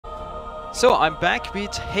So I'm back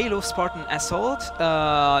with Halo Spartan Assault.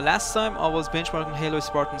 Last time I was benchmarking Halo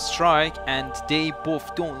Spartan Strike and they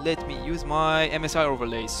both don't let me use my MSI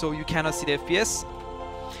overlay, so you cannot see the FPS.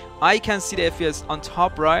 I can see the FPS on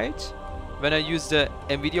top right when I use the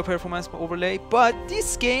Nvidia performance overlay, but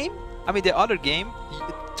this game, I mean the other game,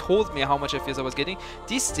 it told me how much FPS I was getting.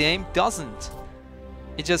 This game doesn't.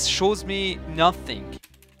 It just shows me nothing.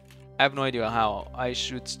 I have no idea how I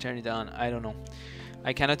should turn it on. I don't know.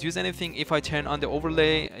 I cannot use anything. If I turn on the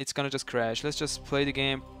overlay, it's gonna just crash. Let's just play the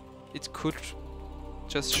game. It could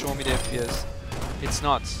just show me the FPS. It's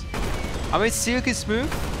not. I mean, it's silky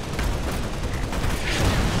smooth.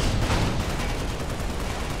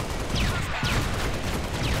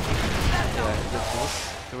 Yeah,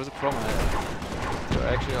 there was a problem there. There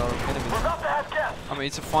actually are enemies. I mean,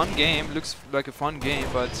 it's a fun game. Looks like a fun game,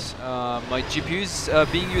 but my GPU is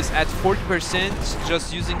being used at 40%,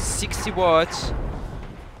 just using 60 watts.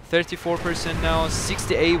 34% now,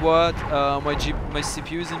 68 watt. My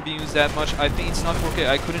CPU isn't being used that much. I think it's not 4K.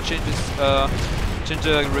 I couldn't change this, change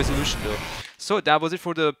the resolution though. So that was it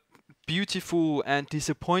for the beautiful and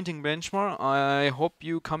disappointing benchmark. I hope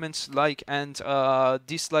you comment, like, and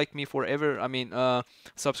dislike me forever. I mean,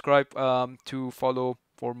 subscribe to follow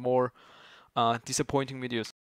for more disappointing videos.